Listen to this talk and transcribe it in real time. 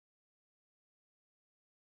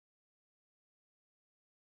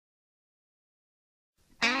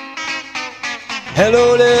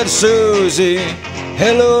Hello, little Susie.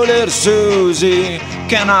 Hello, little Susie.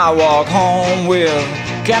 Can I walk home with?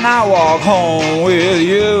 Can I walk home with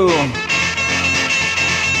you?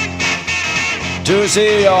 To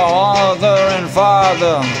see your mother and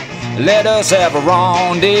father, let us have a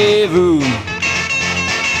rendezvous.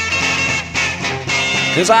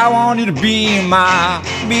 'Cause I want you to be my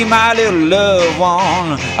little loved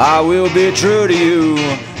one. I will be true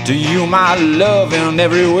to you my love in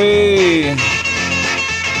every way.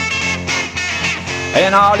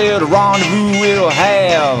 And our little rendezvous will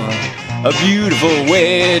have a beautiful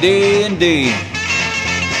wedding day.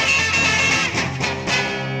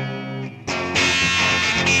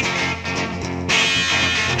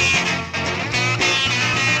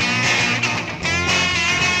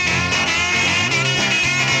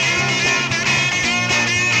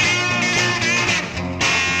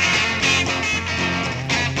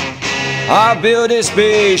 I built a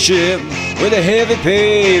spaceship with a heavy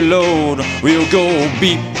payload. We'll go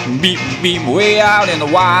beep, beep, beep way out in the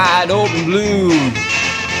wide open blue,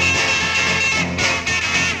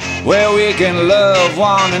 where we can love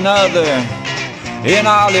one another in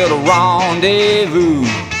our little rendezvous.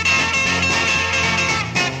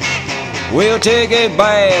 We'll take a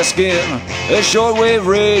basket, a shortwave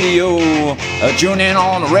radio, tune in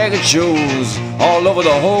on the record shows all over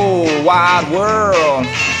the whole wide world.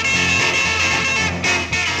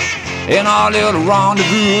 In our little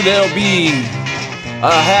rendezvous there'll be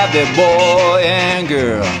a happy boy and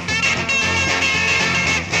girl.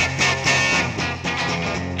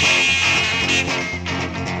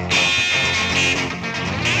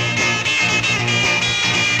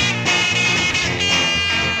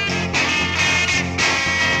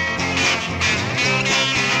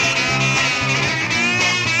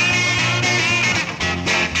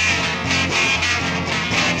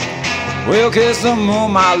 We'll kiss the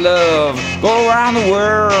moon, my love, go around the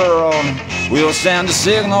world. We'll send a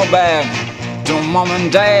signal back to Mom and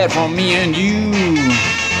Dad from me and you.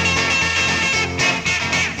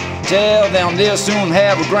 Tell them they'll soon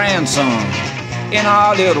have a grandson in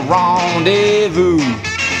our little rendezvous.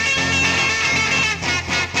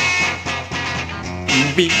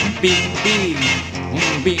 Beep, beep, beep, beep,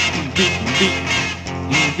 beep, beep,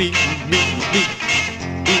 beep, beep, beep.